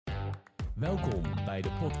Welkom bij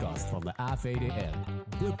de podcast van de AVDR,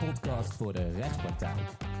 de podcast voor de rechtspraktijk.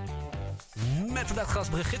 Met vandaag gast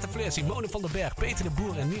Brigitte Vleer, Simone van den Berg, Peter de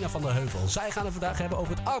Boer en Nina van der Heuvel. Zij gaan het vandaag hebben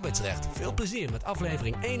over het arbeidsrecht. Veel plezier met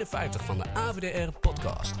aflevering 51 van de AVDR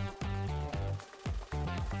podcast.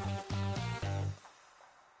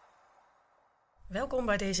 Welkom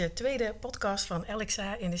bij deze tweede podcast van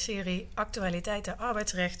LXA in de serie Actualiteiten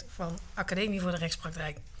arbeidsrecht van Academie voor de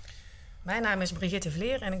Rechtspraktijk. Mijn naam is Brigitte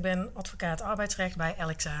Vleer en ik ben advocaat arbeidsrecht bij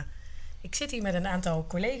LXA. Ik zit hier met een aantal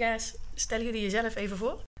collega's. Stellen jullie jezelf even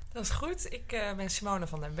voor? Dat is goed. Ik ben Simone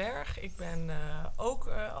van den Berg. Ik ben ook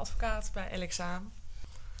advocaat bij LXA.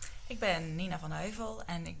 Ik ben Nina van der Heuvel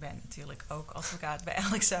en ik ben natuurlijk ook advocaat bij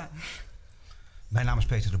LXA. Mijn naam is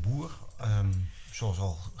Peter de Boer. Zoals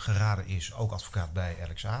al geraden is, ook advocaat bij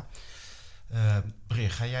LXA.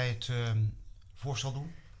 Brig, ga jij het voorstel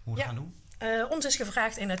doen? Hoe we het gaan doen? Ons is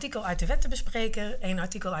gevraagd een artikel uit de wet te bespreken, een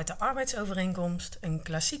artikel uit de arbeidsovereenkomst, een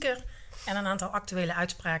klassieker en een aantal actuele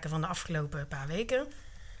uitspraken van de afgelopen paar weken.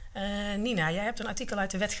 Nina, jij hebt een artikel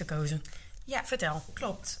uit de wet gekozen. Ja, vertel.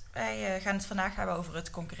 Klopt. Wij gaan het vandaag hebben over het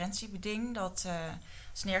concurrentiebeding. Dat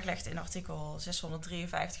is neergelegd in artikel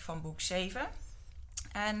 653 van boek 7.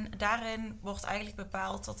 En daarin wordt eigenlijk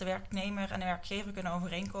bepaald dat de werknemer en de werkgever kunnen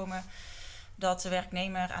overeenkomen dat de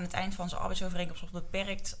werknemer aan het eind van zijn arbeidsovereenkomst wordt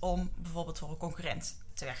beperkt om bijvoorbeeld voor een concurrent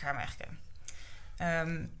te gaan werken.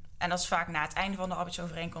 En dat is vaak na het einde van de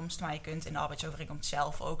arbeidsovereenkomst, maar je kunt in de arbeidsovereenkomst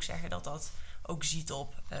zelf ook zeggen dat dat ook ziet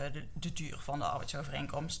op de duur van de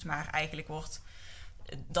arbeidsovereenkomst. Maar eigenlijk wordt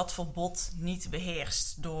dat verbod niet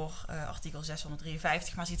beheerst door artikel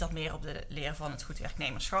 653, maar ziet dat meer op de leer van het goed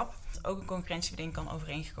werknemerschap. Ook een concurrentiebeding kan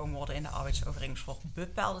overeengekomen worden in de arbeidsovereenkomst voor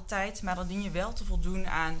bepaalde tijd, maar dan dien je wel te voldoen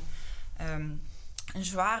aan een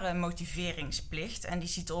zware motiveringsplicht. En die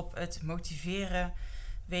ziet op het motiveren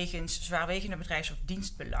wegens zwaarwegende bedrijfs- of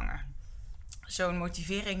dienstbelangen. Zo'n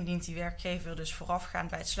motivering dient die werkgever dus voorafgaand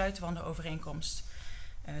bij het sluiten van de overeenkomst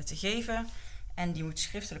te geven. En die moet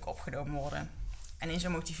schriftelijk opgenomen worden. En in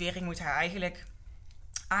zo'n motivering moet hij eigenlijk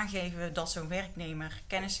aangeven dat zo'n werknemer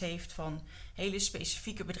kennis heeft van hele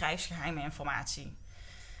specifieke bedrijfsgeheime informatie.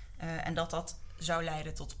 En dat zou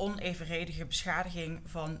leiden tot onevenredige beschadiging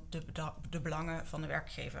van de belangen van de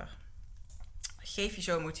werkgever. Geef je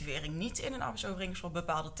zo'n motivering niet in een arbeidsovereenkomst voor een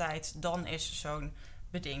bepaalde tijd, dan is zo'n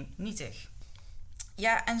beding nietig.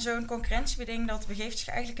 Ja, en zo'n concurrentiebeding dat begeeft zich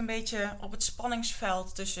eigenlijk een beetje op het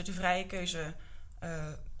spanningsveld tussen de vrije keuze,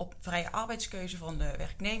 vrije arbeidskeuze van de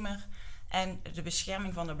werknemer en de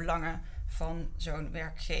bescherming van de belangen van zo'n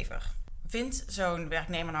werkgever. Vindt zo'n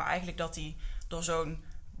werknemer nou eigenlijk dat hij door zo'n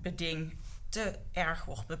beding te erg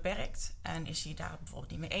wordt beperkt en is hij daar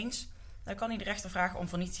bijvoorbeeld niet mee eens, dan kan hij de rechter vragen om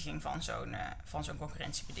vernietiging van zo'n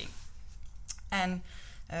concurrentiebeding. En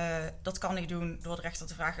dat kan hij doen door de rechter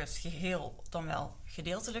te vragen het geheel dan wel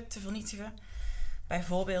gedeeltelijk te vernietigen.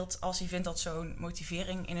 Bijvoorbeeld als hij vindt dat zo'n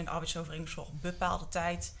motivering in een arbeidsovereenkomst voor bepaalde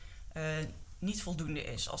tijd niet voldoende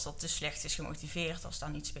is. Als dat te slecht is gemotiveerd, als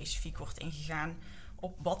daar niet specifiek wordt ingegaan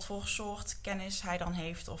op wat voor soort kennis hij dan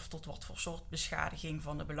heeft of tot wat voor soort beschadiging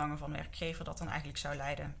van de belangen van de werkgever dat dan eigenlijk zou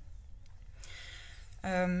leiden.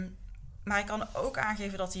 Maar hij kan ook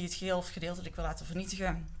aangeven dat hij het geheel of gedeeltelijk wil laten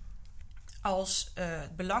vernietigen als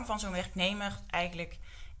het belang van zo'n werknemer eigenlijk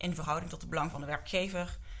in verhouding tot het belang van de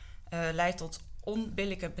werkgever leidt tot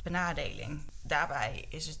onbillijke benadeling. Daarbij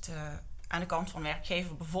is het aan de kant van de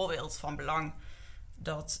werkgever bijvoorbeeld van belang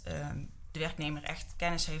dat de werknemer echt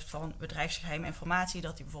kennis heeft van bedrijfsgeheime informatie,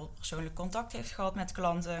 dat hij bijvoorbeeld persoonlijk contact heeft gehad met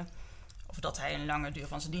klanten of dat hij een lange duur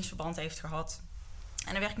van zijn dienstverband heeft gehad.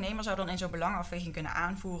 En de werknemer zou dan in zo'n belangafweging kunnen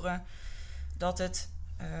aanvoeren dat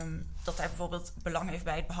hij bijvoorbeeld belang heeft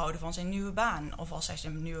bij het behouden van zijn nieuwe baan. Of als hij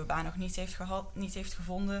zijn nieuwe baan nog niet heeft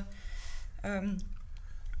gevonden,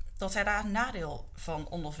 dat hij daar een nadeel van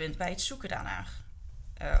ondervindt bij het zoeken daarnaar.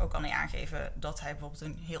 Ook kan hij aangeven dat hij bijvoorbeeld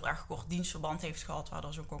een heel erg kort dienstverband heeft gehad,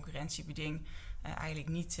 waardoor zo'n concurrentiebeding eigenlijk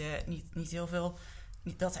niet heel veel,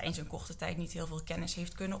 dat hij in zo'n korte tijd niet heel veel kennis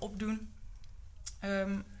heeft kunnen opdoen.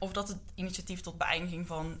 Of dat het initiatief tot beëindiging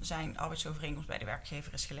van zijn arbeidsovereenkomst bij de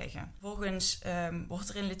werkgever is gelegen. Vervolgens wordt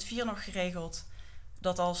er in lid 4 nog geregeld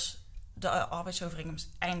dat als de arbeidsovereenkomst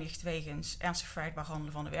eindigt wegens ernstig verwijtbaar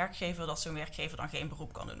handelen van de werkgever, dat zo'n werkgever dan geen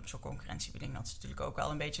beroep kan doen op zo'n concurrentiebeding. Dat is natuurlijk ook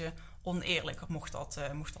wel een beetje oneerlijk, mocht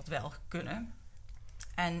dat wel kunnen.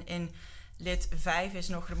 En in lid 5 is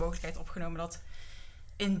nog de mogelijkheid opgenomen dat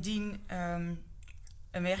indien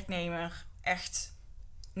een werknemer echt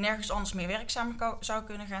nergens anders meer werkzaam zou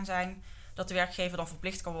kunnen gaan zijn, dat de werkgever dan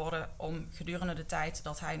verplicht kan worden om gedurende de tijd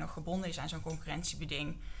dat hij nog gebonden is aan zo'n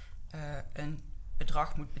concurrentiebeding een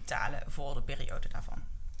bedrag moet betalen voor de periode daarvan.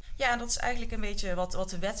 Ja, en dat is eigenlijk een beetje wat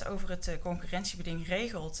de wet over het concurrentiebeding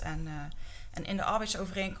regelt. En in de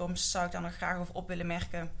arbeidsovereenkomst zou ik daar nog graag over op willen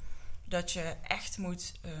merken dat je echt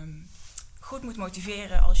goed moet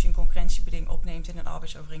motiveren als je een concurrentiebeding opneemt in een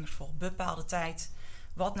arbeidsovereenkomst voor bepaalde tijd.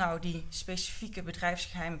 Wat nou die specifieke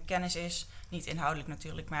bedrijfsgeheime kennis is, niet inhoudelijk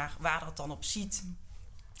natuurlijk, maar waar dat dan op ziet.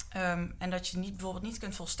 En dat je bijvoorbeeld niet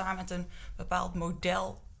kunt volstaan met een bepaald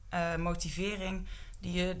model motivering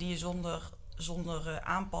die je zonder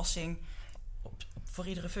aanpassing voor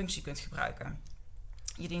iedere functie kunt gebruiken.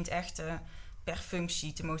 Je dient echt per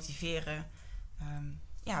functie te motiveren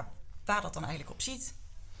waar dat dan eigenlijk op ziet.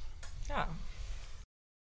 Ja.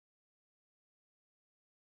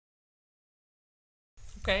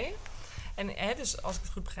 Oké. En dus als ik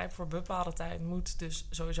het goed begrijp, voor bepaalde tijd moet dus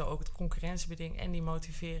sowieso ook het concurrentiebeding en die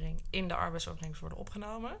motivering in de arbeidsovereenkomst worden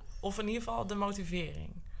opgenomen. Of in ieder geval de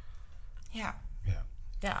motivering. Ja.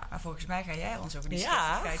 Ja. Maar volgens mij ga jij ons over die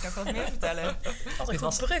Ja. ga ik nog wat meer vertellen. Wat een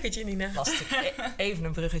goed bruggetje, Nina. Was even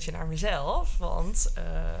een bruggetje naar mezelf, want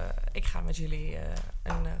ik ga met jullie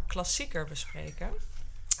een klassieker bespreken.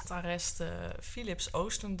 Het arrest Philips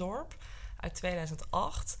Oostendorp uit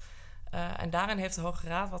 2008. En daarin heeft de Hoge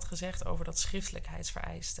Raad wat gezegd over dat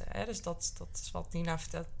schriftelijkheidsvereiste. Dus dat is wat Nina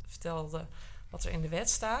vertelde, wat er in de wet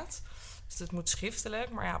staat. Dus het moet schriftelijk,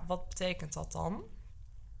 maar ja, wat betekent dat dan?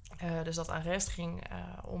 Dus dat arrest ging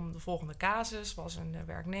om de volgende casus. Was een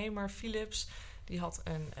werknemer, Philips, die had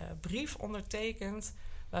een brief ondertekend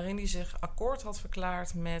waarin hij zich akkoord had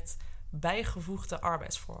verklaard met bijgevoegde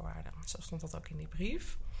arbeidsvoorwaarden. Zo stond dat ook in die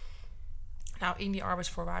brief. Nou, in die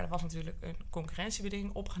arbeidsvoorwaarden was natuurlijk een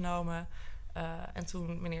concurrentiebeding opgenomen. En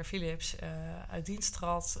toen meneer Philips uit dienst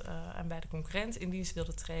trad en bij de concurrent in dienst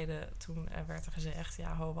wilde treden, toen werd er gezegd,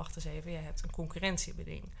 ja, wacht eens even, je hebt een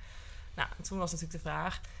concurrentiebeding. Nou, en toen was natuurlijk de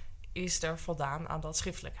vraag, is er voldaan aan dat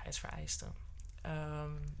schriftelijkheidsvereiste?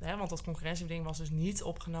 Want dat concurrentiebeding was dus niet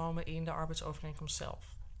opgenomen in de arbeidsovereenkomst zelf.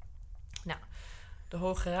 Nou, de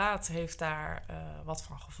Hoge Raad heeft daar wat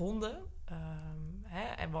van gevonden.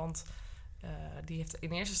 Want die heeft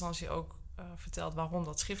in eerste instantie ook verteld waarom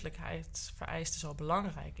dat schriftelijkheidsvereiste zo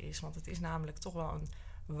belangrijk is. Want het is namelijk toch wel een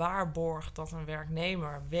waarborg dat een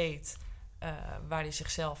werknemer weet waar hij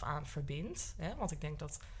zichzelf aan verbindt. Want ik denk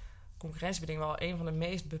dat concurrentiebeding wel een van de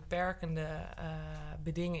meest beperkende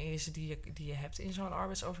bedingen is die je hebt in zo'n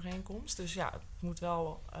arbeidsovereenkomst. Dus ja, het moet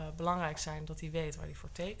wel belangrijk zijn dat hij weet waar hij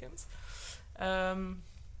voor tekent.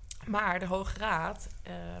 Maar de Hoge Raad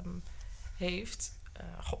heeft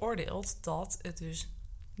geoordeeld dat het dus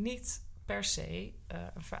niet per se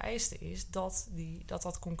een vereiste is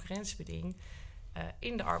dat concurrentiebeding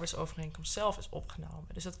in de arbeidsovereenkomst zelf is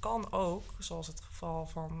opgenomen. Dus het kan ook, zoals het geval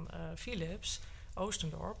van Philips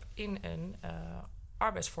Oostendorp, in een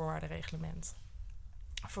arbeidsvoorwaardenreglement.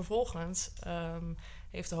 Vervolgens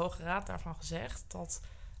heeft de Hoge Raad daarvan gezegd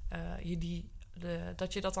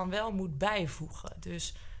dat je dat dan wel moet bijvoegen.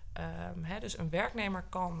 Dus een werknemer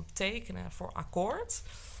kan tekenen voor akkoord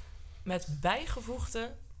met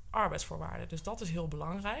bijgevoegde arbeidsvoorwaarden. Dus dat is heel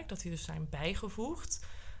belangrijk, dat die dus zijn bijgevoegd.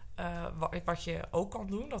 Wat je ook kan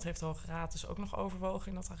doen, dat heeft de Hoge Raad dus ook nog overwogen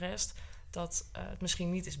in dat arrest, dat het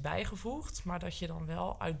misschien niet is bijgevoegd, maar dat je dan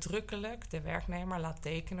wel uitdrukkelijk de werknemer laat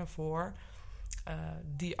tekenen voor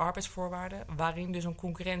die arbeidsvoorwaarden waarin dus een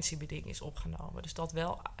concurrentiebeding is opgenomen. Dus dat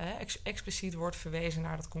wel expliciet wordt verwezen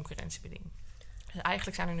naar dat concurrentiebeding. Dus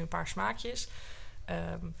eigenlijk zijn er nu een paar smaakjes.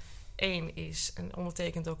 Eén is een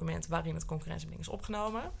ondertekend document waarin het concurrentiebeding is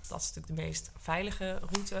opgenomen. Dat is natuurlijk de meest veilige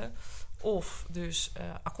route. Of dus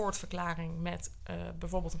akkoordverklaring met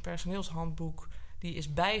bijvoorbeeld een personeelshandboek die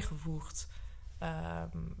is bijgevoegd,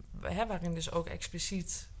 waarin dus ook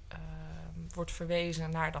expliciet wordt verwezen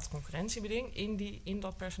naar dat concurrentiebeding in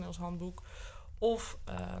dat personeelshandboek. Of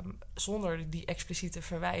zonder die expliciete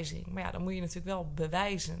verwijzing. Maar ja, dan moet je natuurlijk wel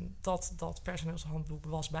bewijzen dat dat personeelshandboek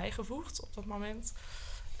was bijgevoegd op dat moment.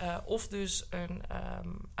 Of dus een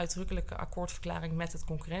uitdrukkelijke akkoordverklaring met het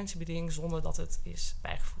concurrentiebeding zonder dat het is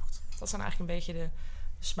bijgevoegd. Dat zijn eigenlijk een beetje de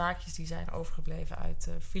smaakjes die zijn overgebleven uit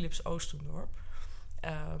Philips Oostendorp.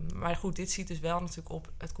 Maar goed, dit ziet dus wel natuurlijk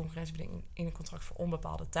op het concurrentiebeding in een contract voor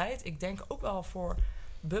onbepaalde tijd. Ik denk ook wel voor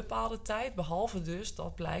bepaalde tijd, behalve dus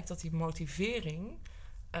dat blijkt dat die motivering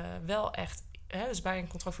wel echt, dus bij een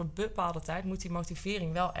contract voor bepaalde tijd moet die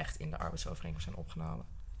motivering wel echt in de arbeidsovereenkomst zijn opgenomen.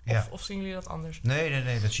 Ja. Of zien jullie dat anders?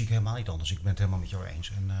 Nee, dat zie ik helemaal niet anders. Ik ben het helemaal met jou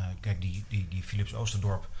eens. En kijk, die Philips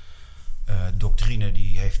Oostendorp doctrine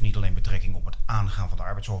die heeft niet alleen betrekking op het aangaan van de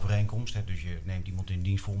arbeidsovereenkomst. Dus je neemt iemand in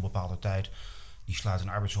dienst voor onbepaalde tijd. Die sluit een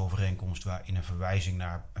arbeidsovereenkomst waarin een verwijzing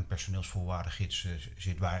naar een personeelsvoorwaardengids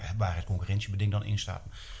zit waar het concurrentiebeding dan in staat.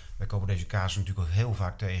 Wij komen deze casus natuurlijk ook heel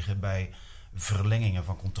vaak tegen bij verlengingen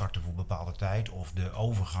van contracten voor bepaalde tijd of de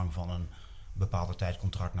overgang van een bepaalde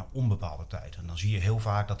tijdcontract naar onbepaalde tijd. En dan zie je heel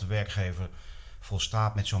vaak dat de werkgever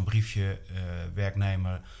volstaat met zo'n briefje,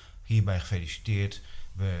 werknemer, hierbij gefeliciteerd.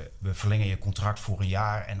 We verlengen je contract voor een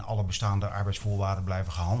jaar en alle bestaande arbeidsvoorwaarden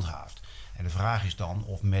blijven gehandhaafd. En de vraag is dan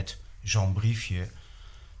of met zo'n briefje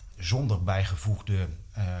zonder bijgevoegde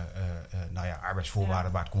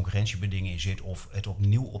arbeidsvoorwaarden waar het concurrentiebeding in zit of het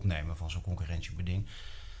opnieuw opnemen van zo'n concurrentiebeding,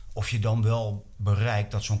 of je dan wel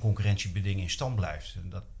bereikt dat zo'n concurrentiebeding in stand blijft.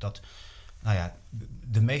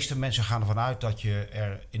 De meeste mensen gaan ervan uit dat je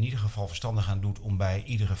er in ieder geval verstandig aan doet om bij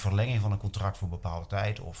iedere verlenging van een contract voor bepaalde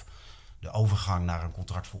tijd of de overgang naar een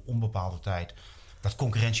contract voor onbepaalde tijd, dat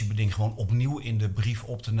concurrentiebeding gewoon opnieuw in de brief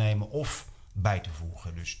op te nemen of bij te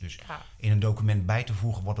voegen. Dus in een document bij te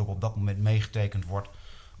voegen wat ook op dat moment meegetekend wordt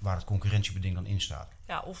waar het concurrentiebeding dan in staat.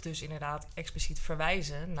 Ja, of dus inderdaad expliciet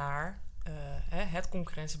verwijzen naar het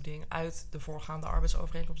concurrentiebeding uit de voorgaande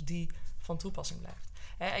arbeidsovereenkomst die van toepassing blijft.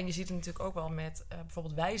 En je ziet het natuurlijk ook wel met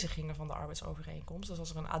bijvoorbeeld wijzigingen van de arbeidsovereenkomst. Dus als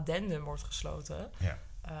er een addendum wordt gesloten,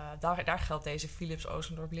 daar geldt deze Philips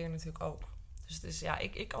Oostendorp leer natuurlijk ook. Dus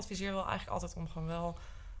ik adviseer wel eigenlijk altijd om gewoon wel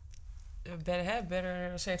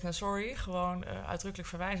better safe than sorry. Gewoon uitdrukkelijk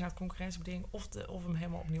verwijzen naar het concurrentiebeding of hem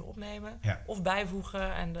helemaal opnieuw opnemen. Ja. Of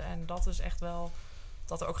bijvoegen. En dat is echt wel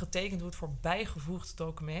dat er ook getekend wordt voor bijgevoegd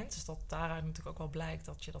document. Dus dat daaruit natuurlijk ook wel blijkt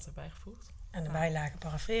dat je dat hebt bijgevoegd. En de bijlagen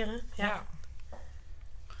paraferen. Ja.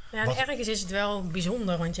 Ja, en Wat? ergens is het wel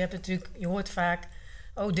bijzonder, want je hoort vaak,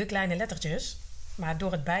 de kleine lettertjes. Maar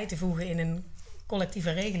door het bij te voegen in een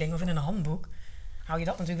collectieve regeling of in een handboek, hou je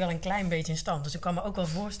dat natuurlijk wel een klein beetje in stand. Dus ik kan me ook wel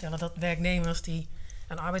voorstellen dat werknemers die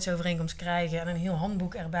een arbeidsovereenkomst krijgen en een heel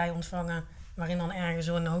handboek erbij ontvangen, waarin dan ergens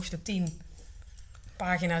zo'n hoofdstuk 10,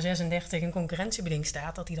 pagina 36 een concurrentiebeding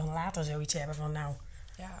staat, dat die dan later zoiets hebben van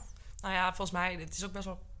volgens mij, het is ook best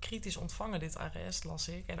wel kritisch ontvangen, dit arrest, las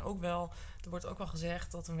ik. En ook wel, er wordt ook wel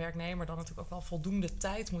gezegd dat een werknemer dan natuurlijk ook wel voldoende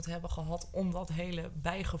tijd moet hebben gehad om dat hele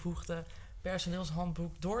bijgevoegde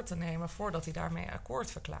personeelshandboek door te nemen voordat hij daarmee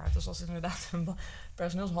akkoord verklaart. Dus als het inderdaad een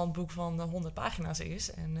personeelshandboek van 100 pagina's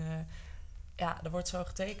is en er wordt zo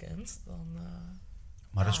getekend, dan...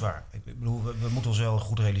 Maar dat is waar. Ik bedoel, we moeten ons wel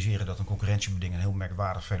goed realiseren dat een concurrentiebeding een heel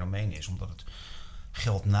merkwaardig fenomeen is, omdat het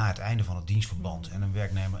geldt na het einde van het dienstverband en een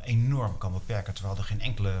werknemer enorm kan beperken, terwijl er geen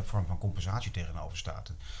enkele vorm van compensatie tegenover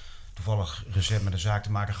staat. Toevallig recent met een zaak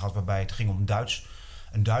te maken gehad waarbij het ging om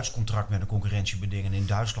een Duits contract met een concurrentiebeding. En in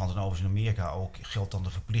Duitsland en overigens in Amerika ook geldt dan de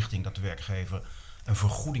verplichting dat de werkgever een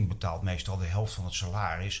vergoeding betaalt, meestal de helft van het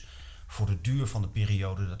salaris, voor de duur van de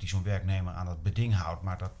periode dat hij zo'n werknemer aan het beding houdt.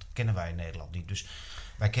 Maar dat kennen wij in Nederland niet. Dus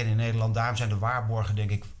wij kennen in Nederland, daarom zijn de waarborgen denk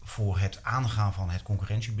ik voor het aangaan van het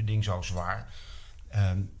concurrentiebeding zo zwaar.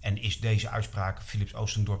 En is deze uitspraak Philips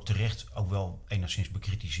Oostendorp terecht ook wel enigszins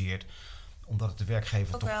bekritiseerd, omdat het de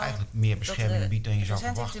werkgever ook toch wel eigenlijk meer bescherming biedt dan je zou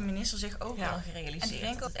recent verwachten. heeft de minister zich ook wel gerealiseerd. En ik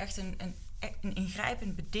denk dat het echt een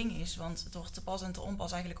ingrijpend beding is, want het wordt te pas en te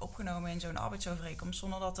onpas eigenlijk opgenomen in zo'n arbeidsovereenkomst,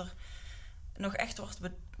 zonder dat er nog echt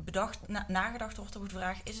wordt nagedacht wordt over de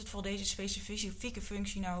vraag, is het voor deze specifieke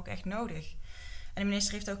functie nou ook echt nodig? En de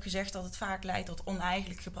minister heeft ook gezegd dat het vaak leidt tot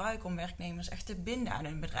oneigenlijk gebruik om werknemers echt te binden aan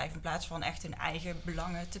hun bedrijf in plaats van echt hun eigen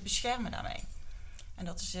belangen te beschermen daarmee. En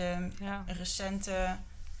dat is een recente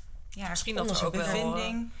misschien dat er ook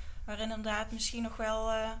bevinding waarin inderdaad misschien nog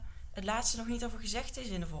wel het laatste nog niet over gezegd is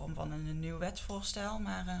in de vorm van een nieuw wetsvoorstel.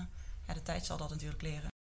 Maar de tijd zal dat natuurlijk leren.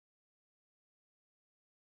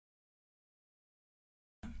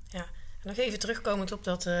 Ja, en nog even terugkomend op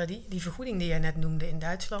die vergoeding die jij net noemde in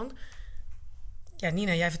Duitsland. Ja,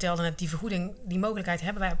 Nina, jij vertelde net, die vergoeding, die mogelijkheid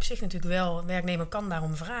hebben wij op zich natuurlijk wel. Een werknemer kan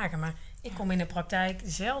daarom vragen, maar ik kom in de praktijk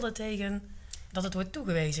zelden tegen dat het wordt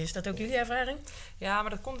toegewezen. Is dat ook jullie ervaring? Ja, maar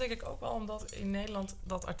dat komt denk ik ook wel omdat in Nederland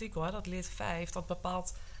dat artikel, dat lid 5, dat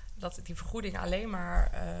bepaalt dat die vergoeding alleen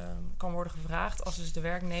maar kan worden gevraagd als dus de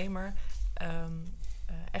werknemer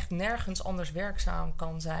echt nergens anders werkzaam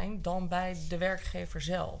kan zijn dan bij de werkgever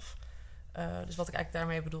zelf. Dus wat ik eigenlijk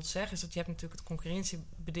daarmee bedoel te zeggen is dat je hebt natuurlijk het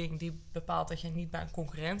concurrentiebeding die bepaalt dat je niet bij een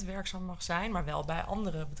concurrent werkzaam mag zijn, maar wel bij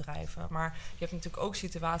andere bedrijven. Maar je hebt natuurlijk ook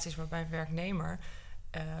situaties waarbij een werknemer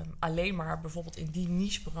alleen maar bijvoorbeeld in die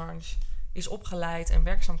nichebranche is opgeleid en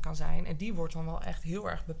werkzaam kan zijn. En die wordt dan wel echt heel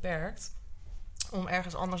erg beperkt om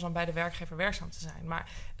ergens anders dan bij de werkgever werkzaam te zijn. Maar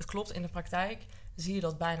het klopt, in de praktijk zie je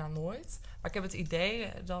dat bijna nooit. Maar ik heb het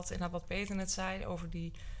idee dat, inderdaad wat Peter net zei over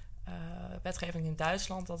die wetgeving in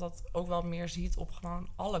Duitsland, dat ook wel meer ziet op gewoon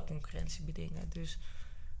alle concurrentiebedingen. Dus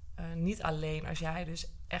niet alleen als jij dus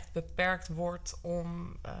echt beperkt wordt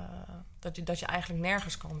om dat je eigenlijk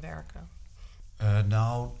nergens kan werken.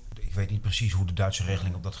 Ik weet niet precies hoe de Duitse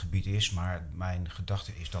regeling op dat gebied is, maar mijn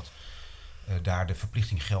gedachte is dat daar de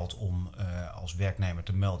verplichting geldt om als werknemer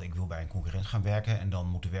te melden, ik wil bij een concurrent gaan werken. En dan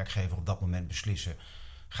moet de werkgever op dat moment beslissen,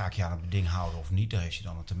 ga ik je aan het beding houden of niet. Daar heeft hij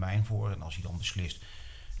dan een termijn voor. En als hij dan beslist,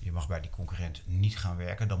 je mag bij die concurrent niet gaan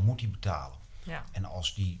werken, dan moet hij betalen. Ja. En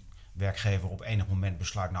als die werkgever op enig moment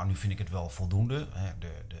besluit, nou nu vind ik het wel voldoende,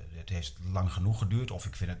 het heeft lang genoeg geduurd of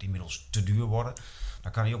ik vind het inmiddels te duur worden,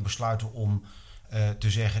 dan kan hij ook besluiten om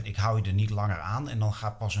te zeggen, ik hou je er niet langer aan. En dan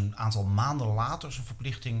gaat pas een aantal maanden later zijn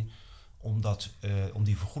verplichting om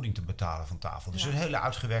die vergoeding te betalen van tafel. Dus een hele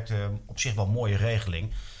uitgewerkte, op zich wel mooie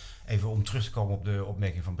regeling. Even om terug te komen op de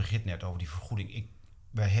opmerking van Brigitte net over die vergoeding.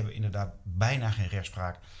 Wij hebben inderdaad bijna geen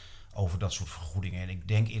rechtspraak over dat soort vergoedingen. En ik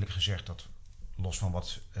denk eerlijk gezegd dat, los van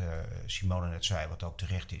wat Simone net zei, wat ook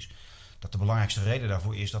terecht is, dat de belangrijkste reden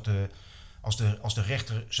daarvoor is dat als de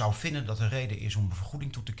rechter zou vinden dat er reden is om een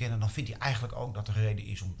vergoeding toe te kennen, dan vindt hij eigenlijk ook dat er reden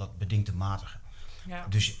is om dat beding te matigen. Ja.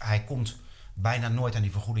 Dus hij komt bijna nooit aan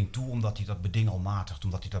die vergoeding toe, omdat hij dat beding al matigt.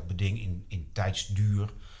 Omdat hij dat beding in tijdsduur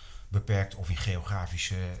beperkt of in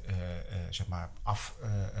geografische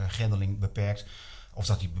afgrendeling beperkt. Of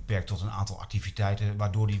dat hij beperkt tot een aantal activiteiten,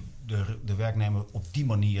 waardoor hij de werknemer op die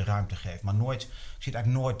manier ruimte geeft. Maar zit eigenlijk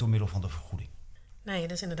nooit door middel van de vergoeding. Nee,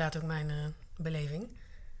 dat is inderdaad ook mijn beleving.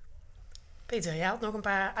 Peter, jij had nog een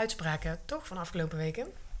paar uitspraken, toch, van afgelopen weken?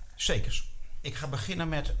 Zekers. Ik ga beginnen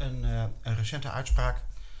met een recente uitspraak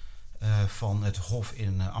van het Hof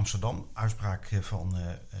in Amsterdam. Uitspraak van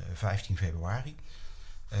 15 februari.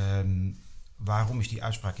 Waarom is die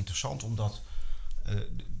uitspraak interessant? Omdat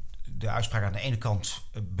de uitspraak aan de ene kant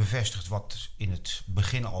bevestigt wat in het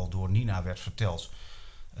begin al door Nina werd verteld.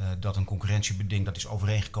 Dat een concurrentiebeding dat is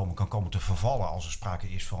overeengekomen kan komen te vervallen als er sprake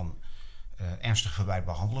is van ernstig verwijt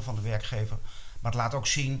behandelen van de werkgever. Maar het laat ook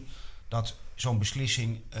zien dat zo'n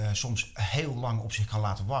beslissing soms heel lang op zich kan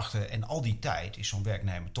laten wachten. En al die tijd is zo'n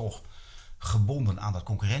werknemer toch gebonden aan dat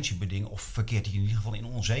concurrentiebeding. Of verkeert hij in ieder geval in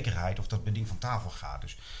onzekerheid of dat beding van tafel gaat.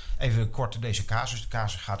 Dus even kort deze casus. De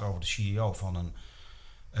casus gaat over de CEO van een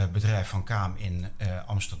bedrijf van Kaam in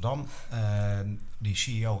Amsterdam. Die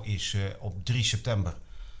CEO is op 3 september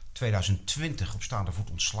 2020 op staande voet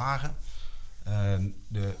ontslagen.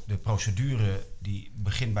 De procedure die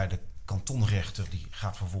begint bij de kantonrechter, die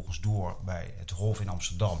gaat vervolgens door bij het Hof in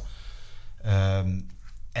Amsterdam.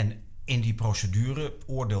 En in die procedure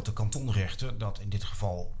oordeelt de kantonrechter dat in dit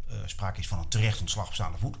geval sprake is van een terecht ontslag op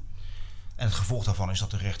staande voet. En het gevolg daarvan is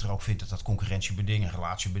dat de rechter ook vindt dat concurrentiebedingen,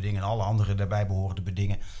 relatiebedingen en alle andere daarbij behorende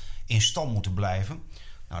bedingen in stand moeten blijven.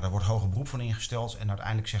 Nou, daar wordt hoger beroep van ingesteld en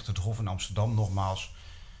uiteindelijk zegt het Hof in Amsterdam nogmaals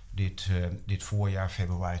dit voorjaar,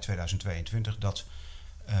 februari 2022, dat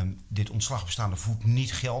dit ontslag op staande voet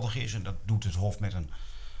niet geldig is. En dat doet het Hof met een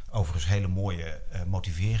overigens hele mooie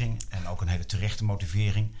motivering en ook een hele terechte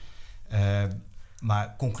motivering.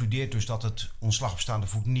 Maar concludeert dus dat het ontslag op staande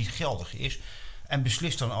voet niet geldig is. En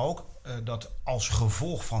beslist dan ook dat als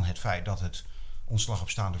gevolg van het feit dat het ontslag op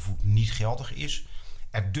staande voet niet geldig is,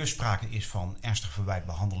 er dus sprake is van ernstig verwijt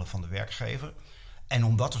behandelen van de werkgever. En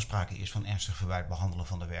omdat er sprake is van ernstig verwijt behandelen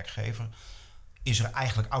van de werkgever, is er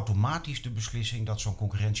eigenlijk automatisch de beslissing dat zo'n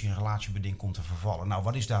concurrentie- en relatiebeding komt te vervallen. Nou,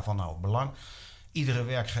 wat is daarvan nou het belang? Iedere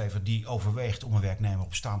werkgever die overweegt om een werknemer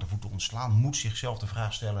op staande voet te ontslaan, moet zichzelf de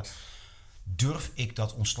vraag stellen: durf ik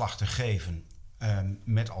dat ontslag te geven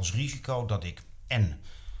met als risico dat ik en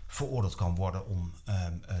veroordeeld kan worden om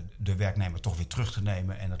de werknemer toch weer terug te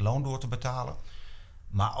nemen en het loon door te betalen.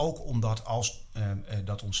 Maar ook omdat als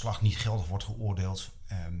dat ontslag niet geldig wordt geoordeeld,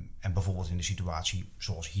 en bijvoorbeeld in de situatie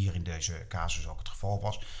zoals hier in deze casus ook het geval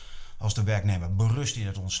was, als de werknemer berust in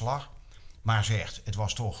het ontslag, maar zegt het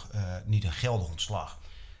was toch niet een geldig ontslag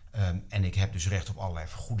en ik heb dus recht op allerlei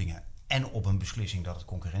vergoedingen en op een beslissing dat het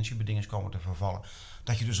concurrentiebeding is komen te vervallen,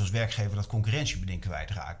 dat je dus als werkgever dat concurrentiebeding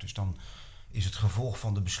kwijtraakt. Dus dan is het gevolg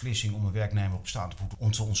van de beslissing om een werknemer op staande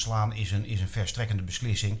voet te ontslaan is een verstrekkende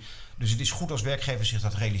beslissing. Dus het is goed als werkgevers zich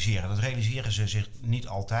dat realiseren. Dat realiseren ze zich niet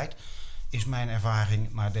altijd, is mijn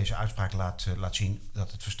ervaring. Maar deze uitspraak laat zien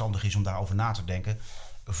dat het verstandig is om daarover na te denken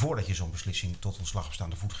voordat je zo'n beslissing tot ontslag op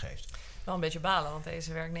staande voet geeft. Wel een beetje balen, want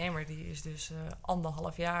deze werknemer die is dus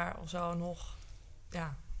 1,5 jaar of zo nog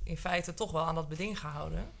in feite toch wel aan dat beding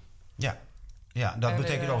gehouden. Ja, dat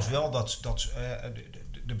betekent dus wel dat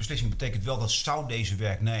de beslissing betekent wel dat zou deze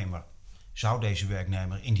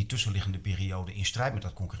werknemer in die tussenliggende periode in strijd met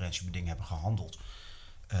dat concurrentiebeding hebben gehandeld,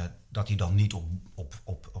 dat hij dan niet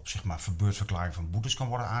op zeg maar verbeurdverklaring van boetes kan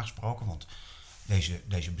worden aangesproken. Want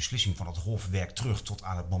deze beslissing van het Hof werkt terug tot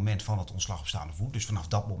aan het moment van het ontslag op staande voet. Dus vanaf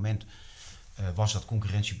dat moment was dat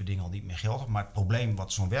concurrentiebeding al niet meer geldig. Maar het probleem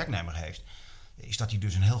wat zo'n werknemer heeft, is dat hij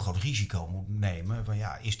dus een heel groot risico moet nemen. Van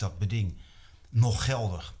is dat beding nog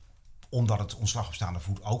geldig omdat het ontslag op staande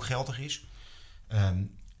voet ook geldig is?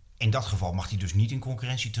 In dat geval mag hij dus niet in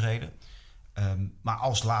concurrentie treden. Maar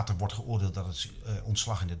als later wordt geoordeeld dat het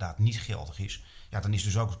ontslag inderdaad niet geldig is, ja, dan is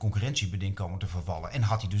dus ook het concurrentiebeding komen te vervallen. En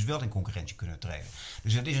had hij dus wel in concurrentie kunnen treden.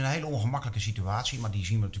 Dus het is een hele ongemakkelijke situatie, maar die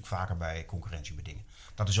zien we natuurlijk vaker bij concurrentiebedingen.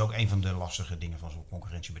 Dat is ook een van de lastige dingen van zo'n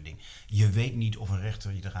concurrentiebeding. Je weet niet of een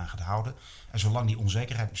rechter je eraan gaat houden. En zolang die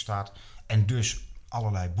onzekerheid bestaat en dus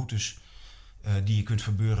allerlei boetes die je kunt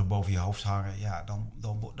verbeuren boven je hoofd hangen, ja,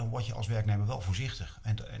 dan word je als werknemer wel voorzichtig.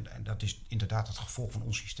 En dat is inderdaad het gevolg van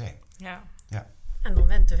ons systeem. Ja. En dan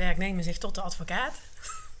wendt de werknemer zich tot de advocaat.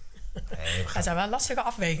 Nee, Dat zijn wel lastige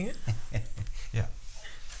afwegingen. Ja.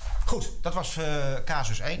 Goed, dat was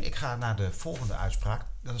casus 1. Ik ga naar de volgende uitspraak.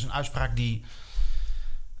 Dat is een uitspraak die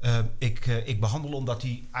ik behandel omdat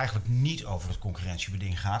die eigenlijk niet over het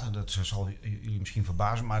concurrentiebeding gaat. En dat zal jullie misschien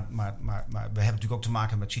verbazen. Maar we hebben natuurlijk ook te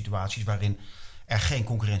maken met situaties waarin er geen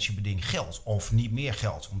concurrentiebeding geldt. Of niet meer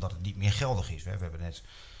geldt, omdat het niet meer geldig is. We hebben net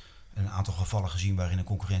een aantal gevallen gezien waarin een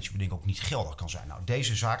concurrentiebeding ook niet geldig kan zijn. Nou,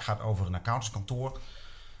 deze zaak gaat over een accountantskantoor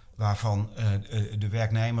waarvan de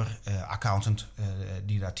werknemer, accountant,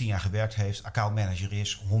 die daar 10 jaar gewerkt heeft, accountmanager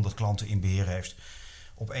is, 100 klanten in beheer heeft,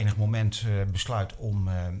 op enig moment besluit om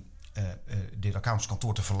dit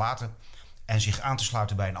accountantskantoor te verlaten en zich aan te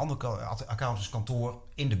sluiten bij een ander accountantskantoor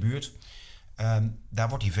in de buurt. Daar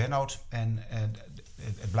wordt hij vennoot en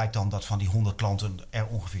het blijkt dan dat van die 100 klanten er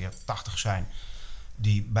ongeveer 80 zijn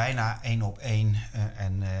die bijna 1 op 1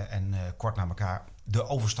 en kort na elkaar de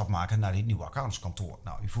overstap maken naar dit nieuwe accountantskantoor.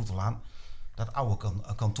 Nou, u voelt al aan, dat oude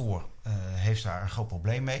kantoor heeft daar een groot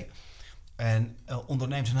probleem mee. En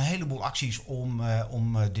onderneemt een heleboel acties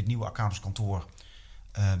om dit nieuwe accountantskantoor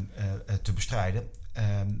te bestrijden.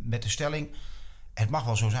 Met de stelling, het mag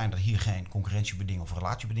wel zo zijn dat hier geen concurrentiebeding of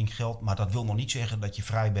relatiebeding geldt, maar dat wil nog niet zeggen dat je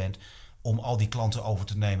vrij bent om al die klanten over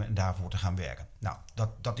te nemen en daarvoor te gaan werken. Nou,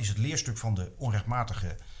 dat is het leerstuk van de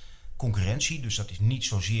onrechtmatige concurrentie. Dus dat is niet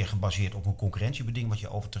zozeer gebaseerd op een concurrentiebeding wat je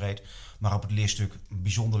overtreedt, maar op het een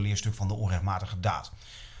bijzonder leerstuk van de onrechtmatige daad.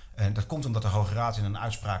 En dat komt omdat de Hoge Raad in een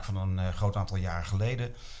uitspraak van een groot aantal jaren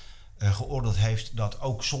geleden geoordeeld heeft dat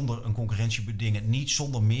ook zonder een concurrentiebeding het niet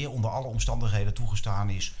zonder meer onder alle omstandigheden toegestaan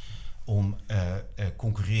is om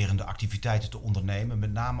concurrerende activiteiten te ondernemen.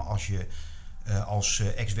 Met name als je als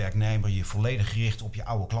ex-werknemer je volledig richt op je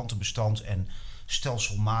oude klantenbestand en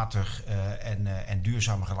stelselmatig en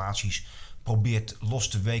duurzame relaties probeert los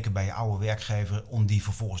te weken bij je oude werkgever om die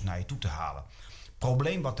vervolgens naar je toe te halen. Het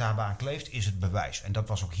probleem wat daarbij aan kleeft is het bewijs. En dat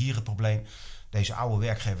was ook hier het probleem. Deze oude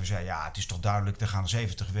werkgever zei, ja, het is toch duidelijk, er gaan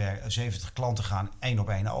 70 klanten gaan 1 op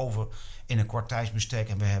 1 over in een kort tijdsbestek.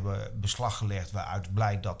 En we hebben beslag gelegd waaruit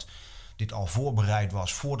blijkt dat dit al voorbereid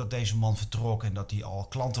was voordat deze man vertrok en dat hij al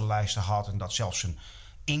klantenlijsten had en dat zelfs zijn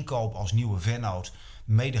inkoop als nieuwe vennoot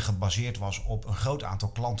mede gebaseerd was op een groot aantal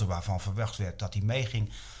klanten waarvan verwacht werd dat hij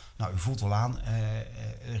meeging. Nou, u voelt wel aan,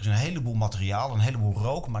 er is een heleboel materiaal, een heleboel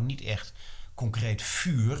rook, maar niet echt concreet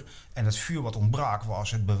vuur. En het vuur wat ontbrak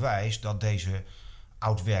was het bewijs dat deze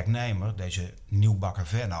oud-werknemer, deze nieuwbakken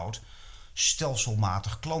vennoot,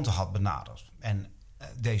 stelselmatig klanten had benaderd. En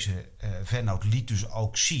deze vennoot liet dus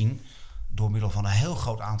ook zien, door middel van een heel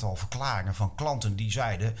groot aantal verklaringen van klanten die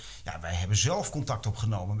zeiden, ja, wij hebben zelf contact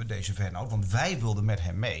opgenomen met deze vennoot, want wij wilden met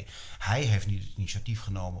hem mee. Hij heeft niet het initiatief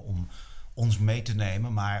genomen om ons mee te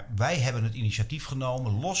nemen, maar wij hebben het initiatief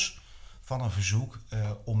genomen los van een verzoek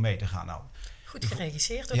om mee te gaan. Nou, Goed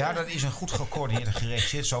geregisseerd ook. Ja, dat is een goed gecoördineerd en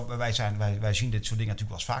geregisseerd. Zo, wij zien dit soort dingen natuurlijk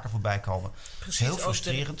wel eens vaker voorbij komen. Het is heel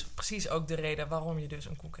frustrerend. Precies ook de reden waarom je dus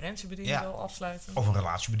een concurrentiebeding wil afsluiten. Of een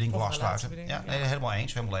relatiebeding wil afsluiten. Ja, nee, helemaal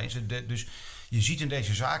eens. Dus je ziet in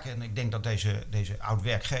deze zaken, en ik denk dat deze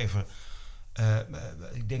oud-werkgever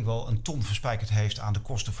ik denk wel een ton verspijkerd heeft aan de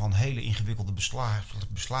kosten van hele ingewikkelde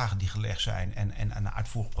beslagen die gelegd zijn en een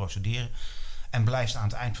uitvoerig procederen. En blijft aan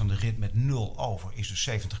het eind van de rit met 0 over. Is dus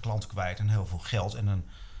 70 klanten kwijt en heel veel geld en een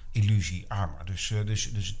illusie armer.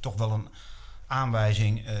 Dus toch wel een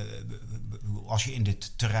aanwijzing. Als je in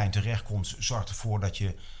dit terrein terechtkomt, zorg ervoor dat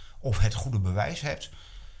je of het goede bewijs hebt.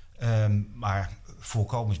 Maar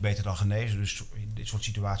voorkomen is beter dan genezen. Dus in dit soort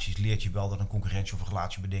situaties leert je wel dat een concurrentie- of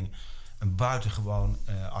relatiebeding een buitengewoon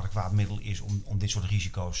adequaat middel is om dit soort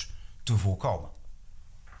risico's te voorkomen.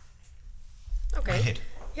 Oké.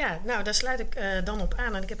 Ja, nou daar sluit ik dan op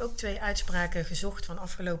aan. En ik heb ook 2 uitspraken gezocht van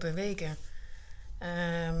afgelopen weken.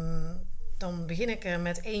 Dan begin ik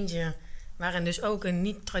met eentje waarin dus ook een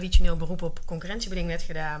niet-traditioneel beroep op concurrentiebeding werd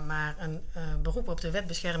gedaan, maar een beroep op de Wet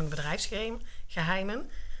Bescherming Bedrijfsgeheimen.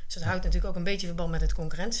 Dus dat houdt natuurlijk ook een beetje verband met het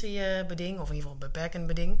concurrentiebeding, of in ieder geval beperkend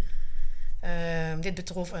beding. Dit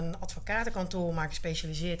betrof een advocatenkantoor, maar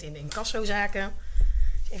gespecialiseerd in incassozaken.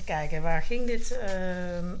 Even kijken, waar ging dit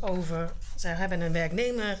over? Ze hebben een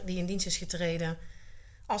werknemer die in dienst is getreden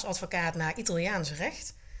als advocaat naar Italiaans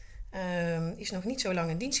recht. Is nog niet zo lang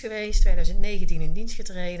in dienst geweest, 2019 in dienst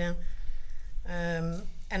getreden.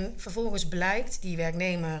 En vervolgens blijkt, die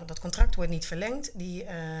werknemer, dat contract wordt niet verlengd. Die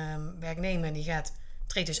werknemer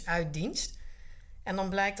treedt dus uit dienst. En dan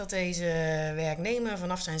blijkt dat deze werknemer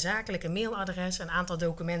vanaf zijn zakelijke mailadres een aantal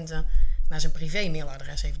documenten naar zijn privé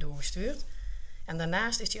mailadres heeft doorgestuurd. En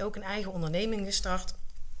daarnaast is hij ook een eigen onderneming gestart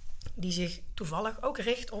die zich toevallig ook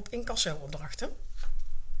richt op incasso-opdrachten.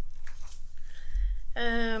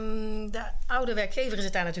 De oude werkgever is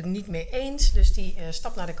het daar natuurlijk niet mee eens, dus die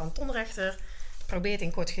stapt naar de kantonrechter, probeert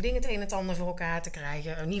in kort geding het een en het ander voor elkaar te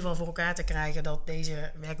krijgen. In ieder geval voor elkaar te krijgen dat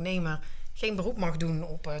deze werknemer geen beroep mag doen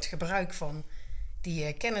op het gebruik van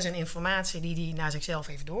die kennis en informatie die hij naar zichzelf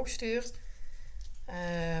heeft doorgestuurd.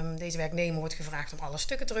 Deze werknemer wordt gevraagd om alle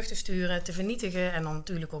stukken terug te sturen, te vernietigen en dan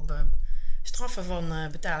natuurlijk op straffen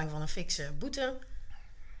van betaling van een fikse boete.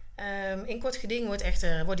 In kort geding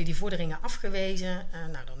worden die vorderingen afgewezen.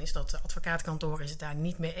 Dan is dat advocaatkantoor is het daar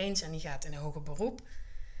niet mee eens en die gaat in een hoger beroep.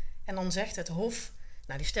 En dan zegt het Hof,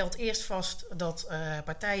 die stelt eerst vast dat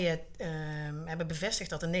partijen hebben bevestigd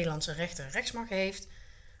dat de Nederlandse rechter rechtsmacht heeft,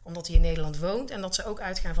 omdat hij in Nederland woont en dat ze ook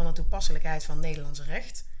uitgaan van de toepasselijkheid van Nederlands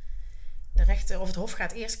recht. Het Hof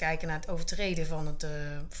gaat eerst kijken naar het overtreden van het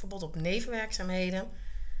verbod op nevenwerkzaamheden.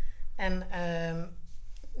 En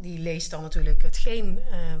die leest dan natuurlijk hetgeen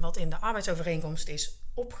wat in de arbeidsovereenkomst is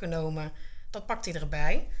opgenomen, dat pakt hij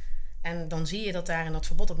erbij. En dan zie je dat daar in dat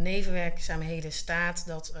verbod op nevenwerkzaamheden staat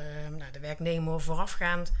dat de werknemer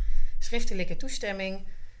voorafgaand schriftelijke toestemming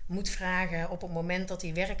moet vragen op het moment dat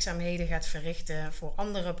hij werkzaamheden gaat verrichten voor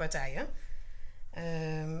andere partijen.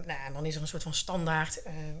 En dan is er een soort van standaard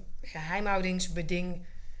geheimhoudingsbeding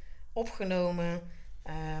opgenomen,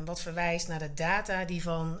 wat verwijst naar de data die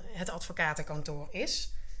van het advocatenkantoor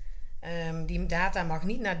is. Die data mag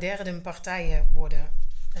niet naar derde partijen worden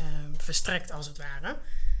verstrekt als het ware.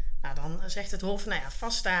 Dan zegt het Hof,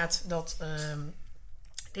 vaststaat dat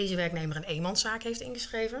deze werknemer een eenmanszaak heeft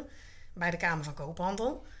ingeschreven bij de Kamer van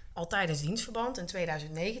Koophandel, al tijdens dienstverband in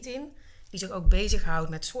 2019, die zich ook bezighoudt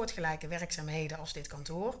met soortgelijke werkzaamheden als dit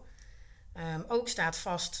kantoor. Ook staat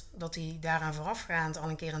vast dat hij daaraan voorafgaand al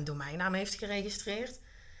een keer een domeinnaam heeft geregistreerd.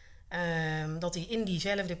 Dat hij in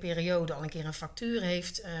diezelfde periode al een keer een factuur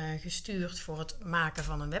heeft gestuurd voor het maken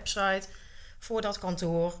van een website voor dat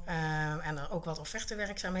kantoor. En er ook wat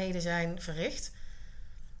offertewerkzaamheden zijn verricht.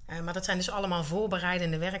 Maar dat zijn dus allemaal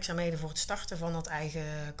voorbereidende werkzaamheden voor het starten van dat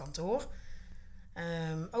eigen kantoor.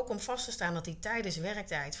 Ook om vast te staan dat hij tijdens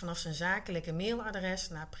werktijd vanaf zijn zakelijke mailadres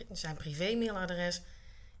naar zijn privé mailadres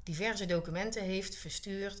diverse documenten heeft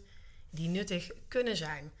verstuurd die nuttig kunnen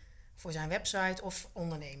zijn voor zijn website of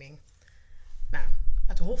onderneming.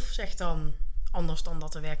 Het Hof zegt dan, anders dan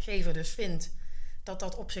dat de werkgever dus vindt, dat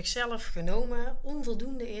dat op zichzelf genomen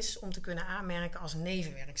onvoldoende is om te kunnen aanmerken als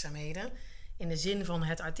nevenwerkzaamheden in de zin van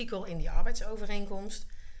het artikel in die arbeidsovereenkomst.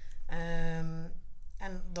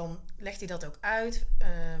 En dan legt hij dat ook uit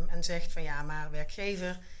en zegt van maar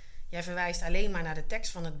werkgever, jij verwijst alleen maar naar de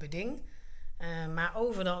tekst van het beding. Maar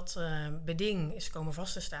over dat beding is komen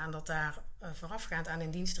vast te staan dat daar voorafgaand aan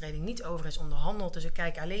een diensttreding niet over is onderhandeld. Dus ik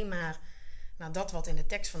kijk alleen maar naar dat wat in de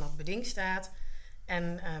tekst van dat beding staat.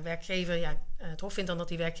 En werkgever, het Hof vindt dan dat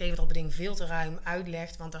die werkgever dat beding veel te ruim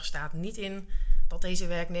uitlegt, want daar staat niet in dat deze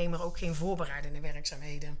werknemer ook geen voorbereidende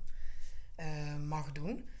werkzaamheden mag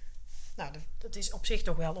doen. Dat is op zich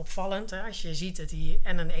toch wel opvallend. Hè? Als je ziet dat hij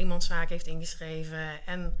en een eenmanszaak heeft ingeschreven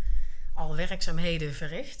en al werkzaamheden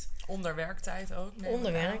verricht. Onder werktijd ook.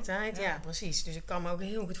 Onder werktijd, ja precies. Dus ik kan me ook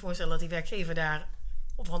heel goed voorstellen dat die werkgever daar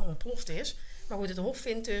van ontploft is. Maar goed, het Hof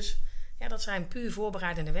vindt dus, dat zijn puur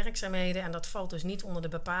voorbereidende werkzaamheden. En dat valt dus niet onder de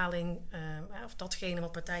bepaling of datgene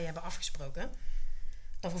wat partijen hebben afgesproken.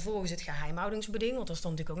 Dan vervolgens het geheimhoudingsbeding. Want dat is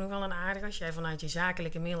dan natuurlijk ook nog wel een aardig. Als jij vanuit je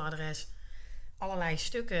zakelijke mailadres allerlei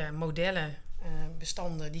stukken, modellen,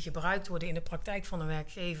 bestanden die gebruikt worden in de praktijk van een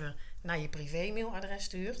werkgever naar je privé mailadres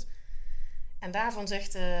stuurt. En daarvan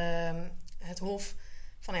zegt het Hof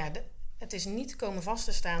van het is niet komen vast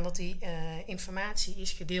te staan dat die informatie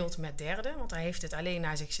is gedeeld met derden, want hij heeft het alleen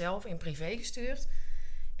naar zichzelf in privé gestuurd.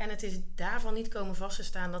 En het is daarvan niet komen vast te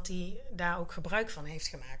staan dat hij daar ook gebruik van heeft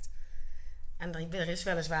gemaakt. En er is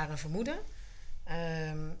weliswaar een vermoeden.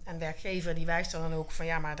 En werkgever die wijst dan ook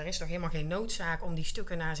van maar er is toch helemaal geen noodzaak om die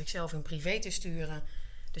stukken naar zichzelf in privé te sturen.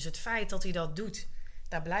 Dus het feit dat hij dat doet,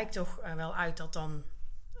 daar blijkt toch wel uit dat dan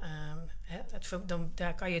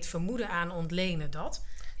daar kan je het vermoeden aan ontlenen dat.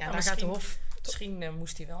 Daar gaat de Hof. Misschien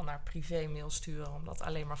moest hij wel naar privé-mail sturen, omdat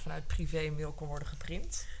alleen maar vanuit privé-mail kon worden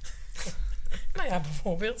geprint. Nou ja,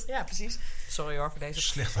 bijvoorbeeld. Ja, precies. Sorry hoor voor deze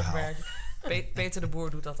Slecht verhaal. opmerking. Peter de Boer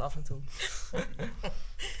doet dat af en toe.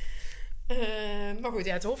 Maar goed,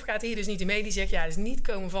 het Hof gaat hier dus niet in mee. Die zegt, ja, het is niet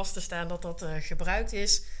komen vast te staan dat dat gebruikt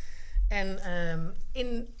is. En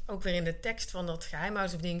ook weer in de tekst van dat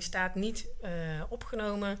geheimhoudingsbeding staat niet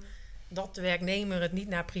opgenomen dat de werknemer het niet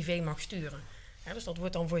naar privé mag sturen. Ja, dus dat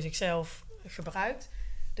wordt dan voor zichzelf gebruikt.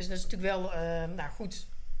 Dus dat is natuurlijk wel, goed,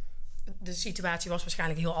 de situatie was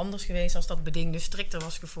waarschijnlijk heel anders geweest als dat beding dus strikter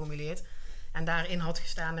was geformuleerd. En daarin had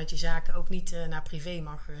gestaan dat je zaken ook niet naar privé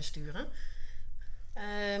mag sturen.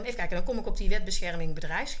 Even kijken, dan kom ik op die wet bescherming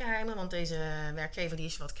bedrijfsgeheimen. Want deze werkgever die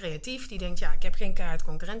is wat creatief. Die denkt, ja, ik heb geen kaart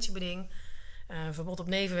concurrentiebeding. Verbod op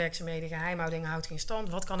nevenwerkzaamheden, geheimhouding houdt geen stand.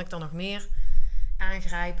 Wat kan ik dan nog meer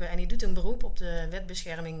aangrijpen? En die doet een beroep op de wet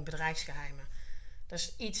bescherming bedrijfsgeheimen. Dat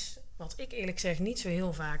is iets wat ik eerlijk zeg niet zo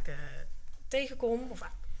heel vaak tegenkom.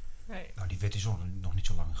 Nee. Nou, die wet is nog niet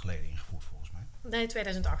zo lang geleden ingevoerd volgens mij. Nee,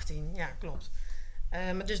 2018. Ja, klopt.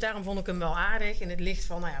 Dus daarom vond ik hem wel aardig in het licht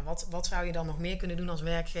van, nou ja, wat zou je dan nog meer kunnen doen als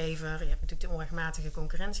werkgever? Je hebt natuurlijk de onrechtmatige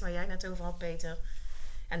concurrentie waar jij het net over had, Peter.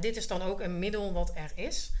 En dit is dan ook een middel wat er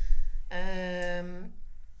is.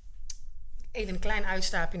 Even een klein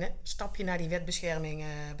uitstapje naar die wetbescherming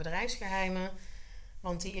bedrijfsgeheimen.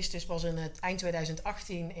 Want die is dus pas in het eind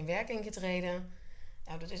 2018 in werking getreden.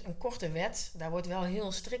 Nou, dat is een korte wet. Daar wordt wel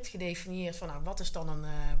heel strikt gedefinieerd van, nou, wat is dan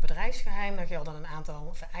een bedrijfsgeheim? Daar gelden een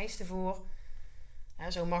aantal vereisten voor.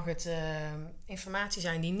 Ja, zo mag het informatie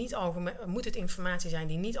zijn die niet algemeen, moet het informatie zijn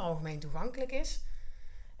die niet algemeen toegankelijk is.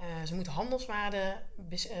 Ze moet handelswaarde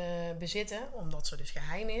bezitten, omdat ze dus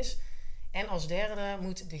geheim is. En als derde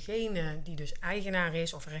moet degene die dus eigenaar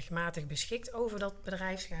is of rechtmatig beschikt over dat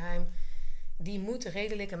bedrijfsgeheim, die moet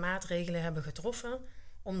redelijke maatregelen hebben getroffen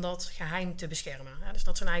om dat geheim te beschermen. Ja, dus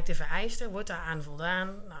dat zijn eigenlijk de vereisten. Wordt daar aan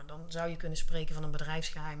voldaan, nou, dan zou je kunnen spreken van een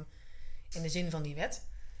bedrijfsgeheim in de zin van die wet.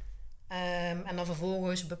 En dan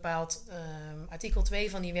vervolgens bepaalt artikel 2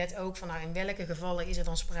 van die wet ook van, nou, in welke gevallen is er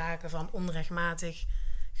dan sprake van onrechtmatig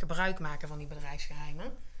gebruik maken van die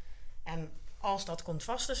bedrijfsgeheimen. En als dat komt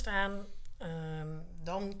vast te staan,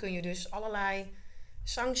 dan kun je dus allerlei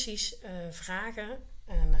sancties vragen.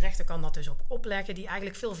 En de rechter kan dat dus op opleggen, die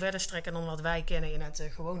eigenlijk veel verder strekken dan wat wij kennen in het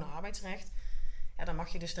gewone arbeidsrecht. Ja, dan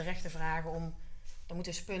mag je dus de rechter vragen om, dan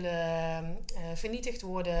moeten spullen vernietigd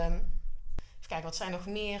worden. Even kijken, wat zijn nog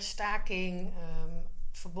meer? Staking,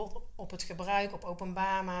 verbod op het gebruik, op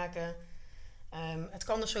openbaar maken. Het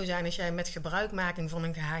kan dus zo zijn als jij met gebruikmaking van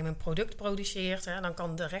een geheim een product produceert. Hè, dan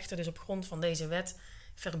kan de rechter dus op grond van deze wet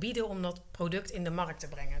verbieden om dat product in de markt te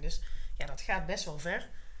brengen. Dus ja, dat gaat best wel ver.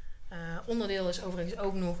 Onderdeel is overigens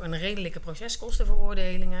ook nog een redelijke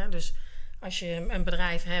proceskostenveroordeling. Dus als je een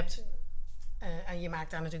bedrijf hebt en je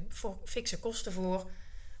maakt daar natuurlijk fikse kosten voor,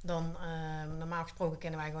 dan normaal gesproken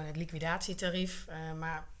kennen wij gewoon het liquidatietarief.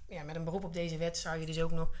 Maar ja, met een beroep op deze wet zou je dus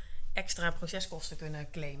ook nog extra proceskosten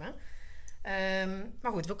kunnen claimen.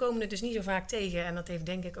 Maar goed, we komen het dus niet zo vaak tegen. En dat heeft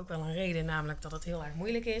denk ik ook wel een reden, namelijk dat het heel erg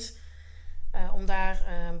moeilijk is om daar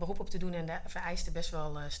een beroep op te doen en de vereisten best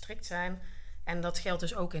wel strikt zijn. En dat geldt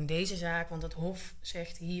dus ook in deze zaak, want het Hof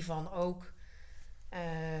zegt hiervan ook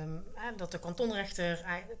dat de kantonrechter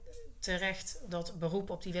terecht dat beroep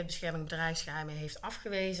op die wetbescherming bedrijfsgeheimen heeft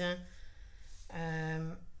afgewezen.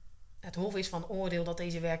 Het Hof is van oordeel dat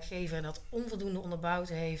deze werkgever dat onvoldoende onderbouwd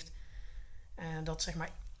heeft. Dat zeg maar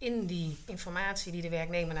in die informatie die de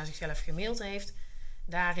werknemer naar zichzelf gemaild heeft,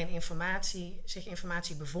 daarin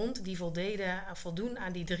informatie bevond die voldoen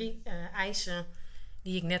aan die 3 eisen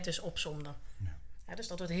die ik net dus opsomde. Ja. Ja, dus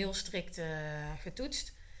dat wordt heel strikt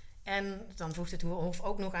getoetst. En dan voegt het Hof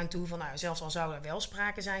ook nog aan toe van, nou, zelfs al zou er wel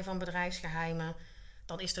sprake zijn van bedrijfsgeheimen,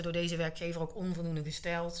 dan is er door deze werkgever ook onvoldoende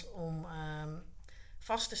gesteld om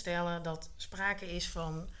vast te stellen dat sprake is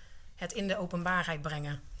van het in de openbaarheid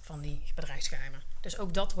brengen van die bedrijfsgeheimen. Dus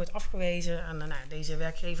ook dat wordt afgewezen en deze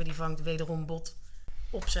werkgever die vangt wederom bod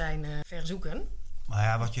op zijn verzoeken. Maar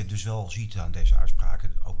ja, wat je dus wel ziet aan deze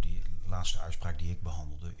uitspraken, ook die laatste uitspraak die ik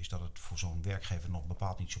behandelde, is dat het voor zo'n werkgever nog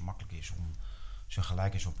bepaald niet zo makkelijk is om zijn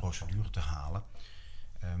gelijk in zo'n procedure te halen.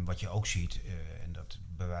 Wat je ook ziet, en dat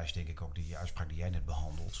bewijst denk ik ook die uitspraak die jij net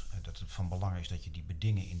behandelt, dat het van belang is dat je die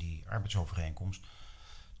bedingen in die arbeidsovereenkomst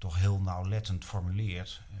toch heel nauwlettend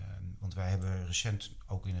formuleert. Want wij hebben recent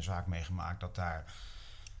ook in een zaak meegemaakt dat daar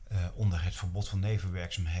onder het verbod van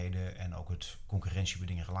nevenwerkzaamheden en ook het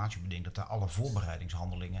concurrentiebeding en relatiebeding, dat daar alle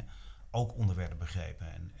voorbereidingshandelingen ook onder werden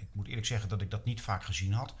begrepen. En ik moet eerlijk zeggen dat ik dat niet vaak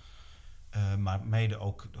gezien had. Maar mede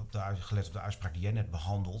ook gelet op de uitspraak die jij net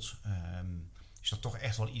behandelt, is dat toch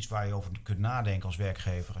echt wel iets waar je over kunt nadenken als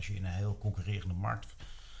werkgever. Als je in een heel concurrerende markt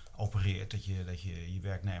opereert, dat je je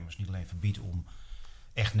werknemers niet alleen verbiedt om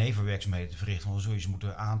echt nevenwerkzaamheden te verrichten. Want dan zul je ze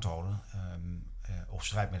moeten aantonen. Of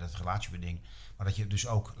strijd met het relatiebeding. Maar dat je dus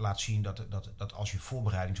ook laat zien dat als je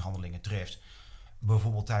voorbereidingshandelingen treft,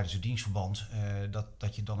 bijvoorbeeld tijdens het dienstverband,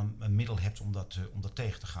 dat je dan een middel hebt om dat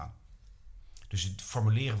tegen te gaan. Dus het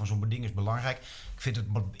formuleren van zo'n beding is belangrijk. Ik vind het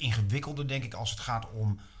wat ingewikkelder, denk ik, als het gaat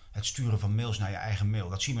om het sturen van mails naar je eigen mail.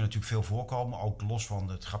 Dat zien we natuurlijk veel voorkomen. Ook los van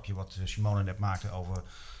het grapje wat Simone net maakte over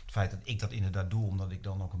het feit dat ik dat inderdaad doe, omdat ik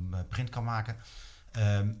dan ook een print kan maken.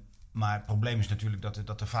 Maar het probleem is natuurlijk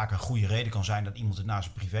dat er vaak een goede reden kan zijn dat iemand het naar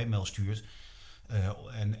zijn privémail stuurt.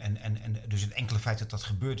 Dus het enkele feit dat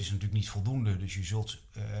gebeurt is natuurlijk niet voldoende. Dus je zult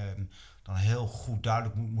dan heel goed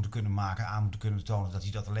duidelijk moeten kunnen maken, aan moeten kunnen tonen dat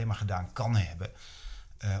hij dat alleen maar gedaan kan hebben.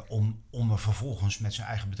 Om er vervolgens met zijn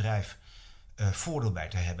eigen bedrijf voordeel bij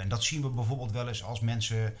te hebben. En dat zien we bijvoorbeeld wel eens als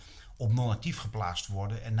mensen op non-actief geplaatst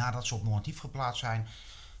worden. En nadat ze op non-actief geplaatst zijn,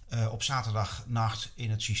 op zaterdagnacht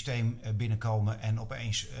in het systeem binnenkomen en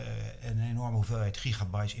opeens een enorme hoeveelheid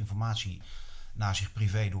gigabytes informatie naar zich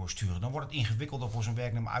privé doorsturen. Dan wordt het ingewikkelder voor zo'n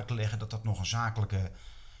werknemer uit te leggen dat dat nog een zakelijke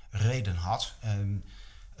reden had.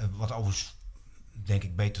 Wat overigens denk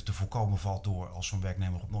ik beter te voorkomen valt door als zo'n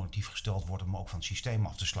werknemer op non-actief gesteld wordt om ook van het systeem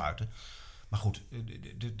af te sluiten. Maar goed,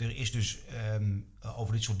 er is dus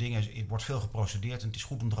over dit soort dingen wordt veel geprocedeerd en het is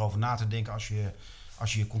goed om erover na te denken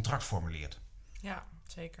als je contract formuleert. Ja,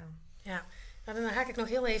 zeker. Ja, nou, dan haak ik nog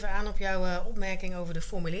heel even aan op jouw opmerking over de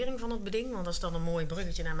formulering van het beding. Want dat is dan een mooi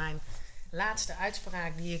bruggetje naar mijn laatste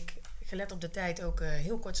uitspraak die ik, gelet op de tijd, ook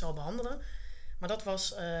heel kort zal behandelen. Maar dat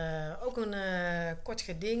was ook een kort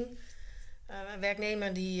geding. Een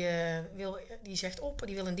werknemer die zegt op,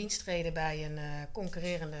 die wil in dienst treden bij een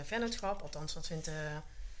concurrerende vennootschap. Althans, dat vindt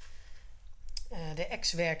de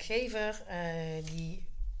ex-werkgever. Die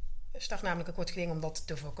start namelijk een kort geding om dat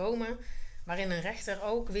te voorkomen. Waarin een rechter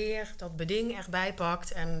ook weer dat beding erbij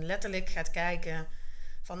pakt en letterlijk gaat kijken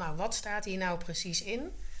van nou, wat staat hier nou precies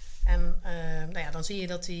in? En dan zie je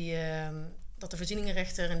dat de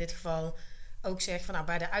voorzieningenrechter in dit geval ook zegt van nou,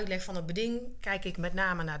 bij de uitleg van het beding kijk ik met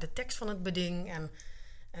name naar de tekst van het beding. En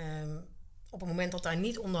op het moment dat daar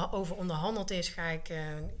niet over onderhandeld is,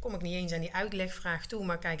 kom ik niet eens aan die uitlegvraag toe,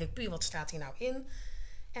 maar kijk ik puur wat staat hier nou in.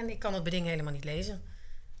 En ik kan het beding helemaal niet lezen.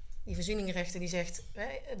 Die voorzieningenrechter die zegt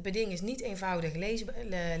het beding is niet eenvoudig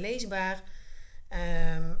leesbaar.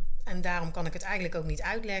 En daarom kan ik het eigenlijk ook niet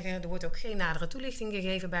uitleggen. Er wordt ook geen nadere toelichting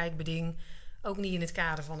gegeven bij het beding. Ook niet in het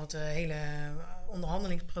kader van het hele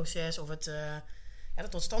onderhandelingsproces of de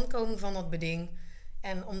totstandkoming van dat beding.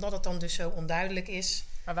 En omdat het dan dus zo onduidelijk is.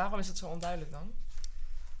 Maar waarom is het zo onduidelijk dan?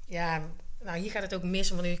 Ja, nou hier gaat het ook mis,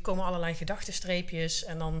 want er komen allerlei gedachtenstreepjes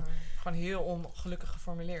en dan... Gewoon heel ongelukkig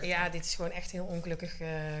geformuleerd. Ja, dit is gewoon echt heel ongelukkig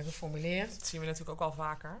geformuleerd. Dat zien we natuurlijk ook al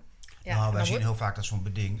vaker. Ja, wij zien heel vaak dat zo'n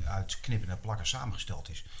beding uit knippen en plakken samengesteld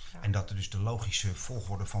is. Ja. En dat er dus de logische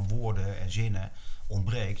volgorde van woorden en zinnen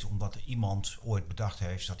ontbreekt, omdat er iemand ooit bedacht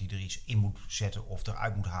heeft dat hij er iets in moet zetten of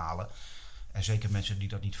eruit moet halen. En zeker mensen die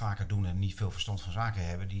dat niet vaker doen en niet veel verstand van zaken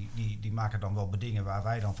hebben, die maken dan wel bedingen waar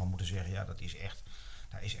wij dan van moeten zeggen, ja,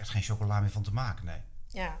 daar is echt geen chocola meer van te maken, nee.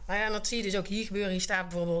 Ja, nou ja, en dat zie je dus ook hier gebeuren. Hier staat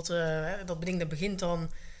bijvoorbeeld, dat beding dat begint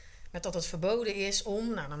dan met dat het verboden is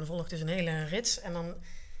om... Nou, dan volgt dus een hele rits. En dan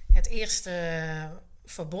het eerste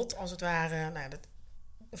verbod, als het ware... Nou,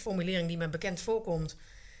 de formulering die me bekend voorkomt...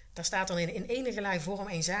 Daar staat dan in enigerlei vorm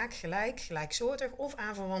een zaak gelijksoortig... of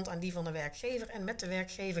aanverwant aan die van de werkgever... en met de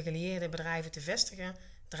werkgever gelieerde bedrijven te vestigen,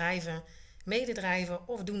 drijven... mededrijven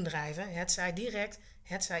of doen drijven. Hetzij direct,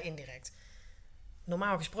 hetzij indirect.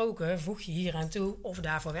 Normaal gesproken voeg je hier aan toe of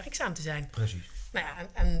daarvoor werkzaam te zijn. Precies. Nou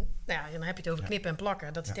ja, dan heb je het over knippen en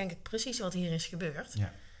plakken. Dat is denk ik precies wat hier is gebeurd.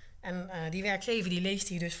 Ja. En die werkgever die leest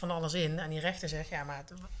hier dus van alles in. En die rechter zegt, ja, maar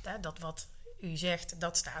dat wat u zegt,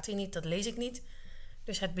 dat staat hier niet, dat lees ik niet.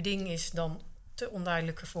 Dus het beding is dan te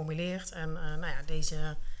onduidelijk geformuleerd. En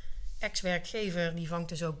deze ex-werkgever die vangt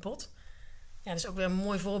dus ook bot. Ja, dat is ook weer een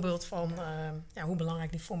mooi voorbeeld van hoe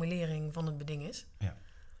belangrijk die formulering van het beding is. Ja.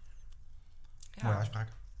 Ja. Mooie uitspraak.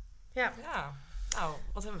 Ja. Nou,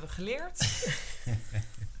 wat hebben we geleerd?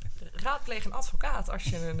 Raadpleeg een advocaat als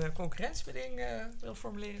je een concurrentiebeding wil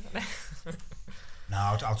formuleren. Nee.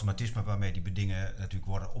 Nou, het automatisme waarmee die bedingen natuurlijk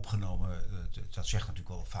worden opgenomen, dat zegt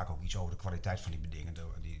natuurlijk wel vaak ook iets over de kwaliteit van die bedingen.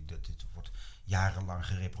 Dit wordt jarenlang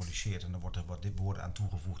gereproduceerd en er wordt dit woord aan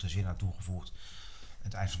toegevoegd, een zin aan toegevoegd. En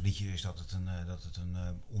het eind van het liedje is dat het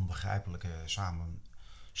een onbegrijpelijke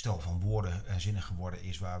samenstel van woorden en zinnen geworden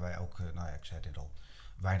is waar wij ook, ik zei het net al,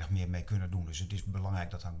 weinig meer mee kunnen doen. Dus het is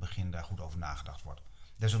belangrijk dat aan het begin daar goed over nagedacht wordt.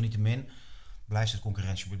 Desalniettemin blijft het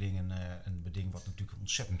concurrentiebeding een beding wat natuurlijk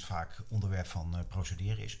ontzettend vaak onderwerp van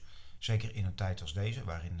procederen is. Zeker in een tijd als deze,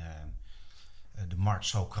 waarin de markt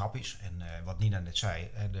zo krap is. En wat Nina net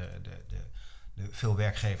zei, de veel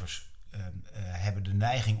werkgevers hebben de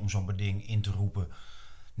neiging om zo'n beding in te roepen.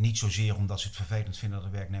 Niet zozeer omdat ze het vervelend vinden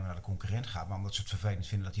dat de werknemer naar de concurrent gaat, maar omdat ze het vervelend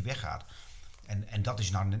vinden dat hij weggaat. En dat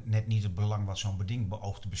is nou net niet het belang wat zo'n beding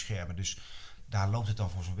beoogt te beschermen. Dus daar loopt het dan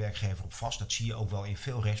voor zo'n werkgever op vast. Dat zie je ook wel in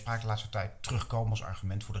veel rechtspraak de laatste tijd terugkomen als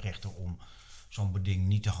argument voor de rechter om zo'n beding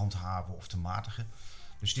niet te handhaven of te matigen.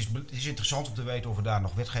 Dus het is interessant om te weten of we daar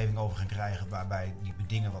nog wetgeving over gaan krijgen waarbij die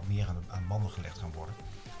bedingen wat meer aan banden gelegd gaan worden.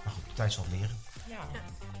 Maar goed, de tijd zal het leren. Ja.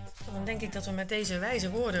 Dan denk ik dat we met deze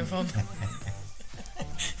wijze woorden van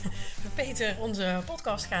Peter onze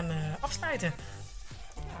podcast gaan afsluiten.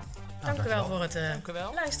 Dank u wel voor het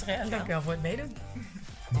luisteren en dank u wel voor het meedoen.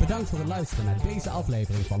 Bedankt voor het luisteren naar deze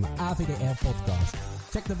aflevering van de AVDR-podcast.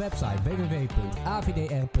 Check de website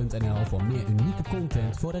www.avdr.nl voor meer unieke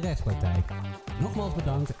content voor de rechtspraktijk. Nogmaals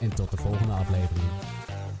bedankt en tot de volgende aflevering.